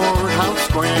the courthouse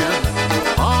square.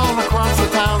 All across the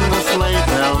town the sleigh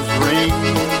bells ring.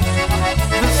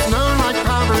 The snow like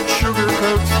powdered sugar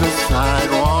coats the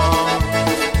sidewalk.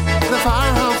 The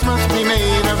firehouse must be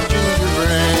made of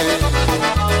gingerbread.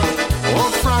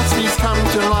 Old Frosty's come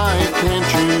to life, can't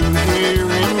you hear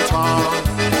him talk?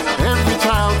 Every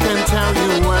child can tell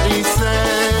you what he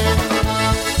said.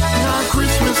 Now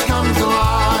Christmas comes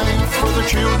alive for the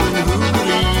children who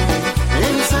believe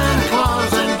in Santa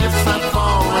Claus and gifts that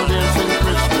fall and dancing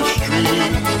Christmas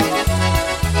tree.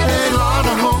 A lot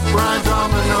of hope rides on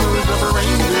the nose of a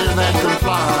reindeer that can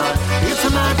fly. It's a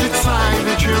magic sight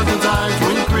in children's eyes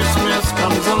when Christmas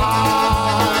comes alive.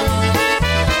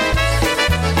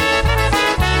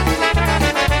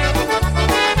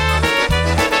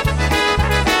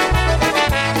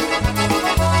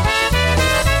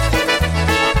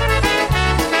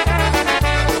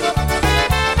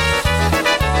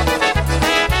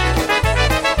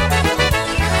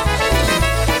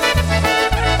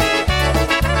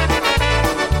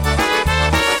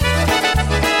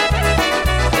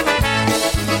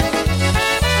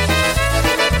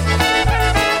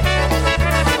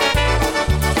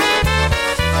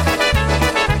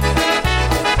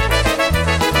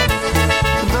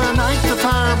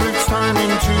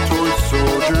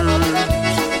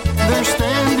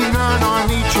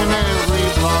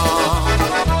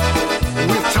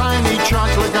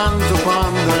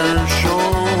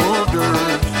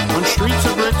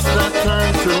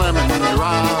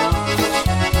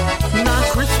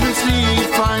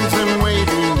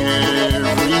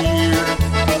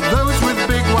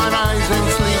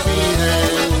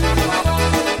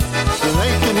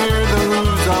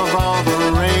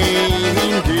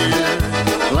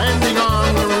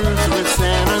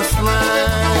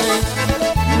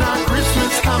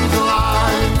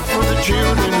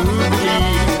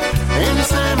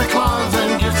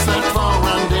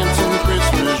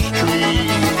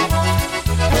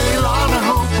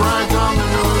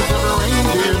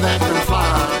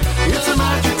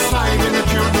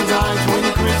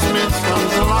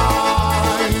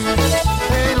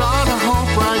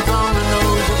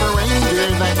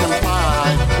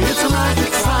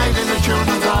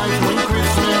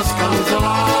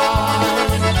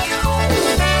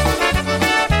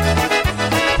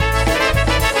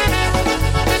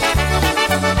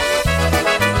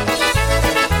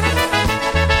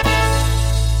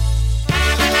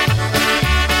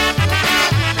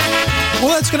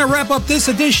 Up this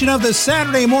edition of the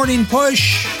Saturday Morning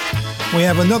Push. We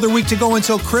have another week to go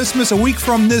until Christmas, a week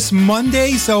from this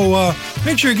Monday, so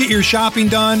make sure you get your shopping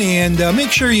done and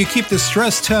make sure you keep the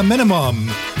stress to a minimum.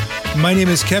 My name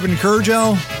is Kevin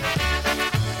Kurgel.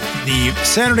 The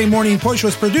Saturday Morning Push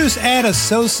was produced at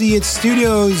Associate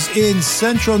Studios in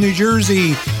Central New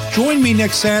Jersey. Join me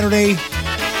next Saturday,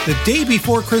 the day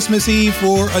before Christmas Eve,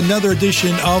 for another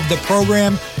edition of the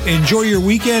program. Enjoy your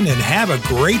weekend and have a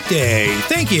great day.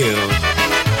 Thank you.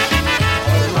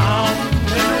 Around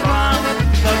and around the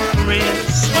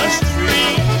Christmas tree.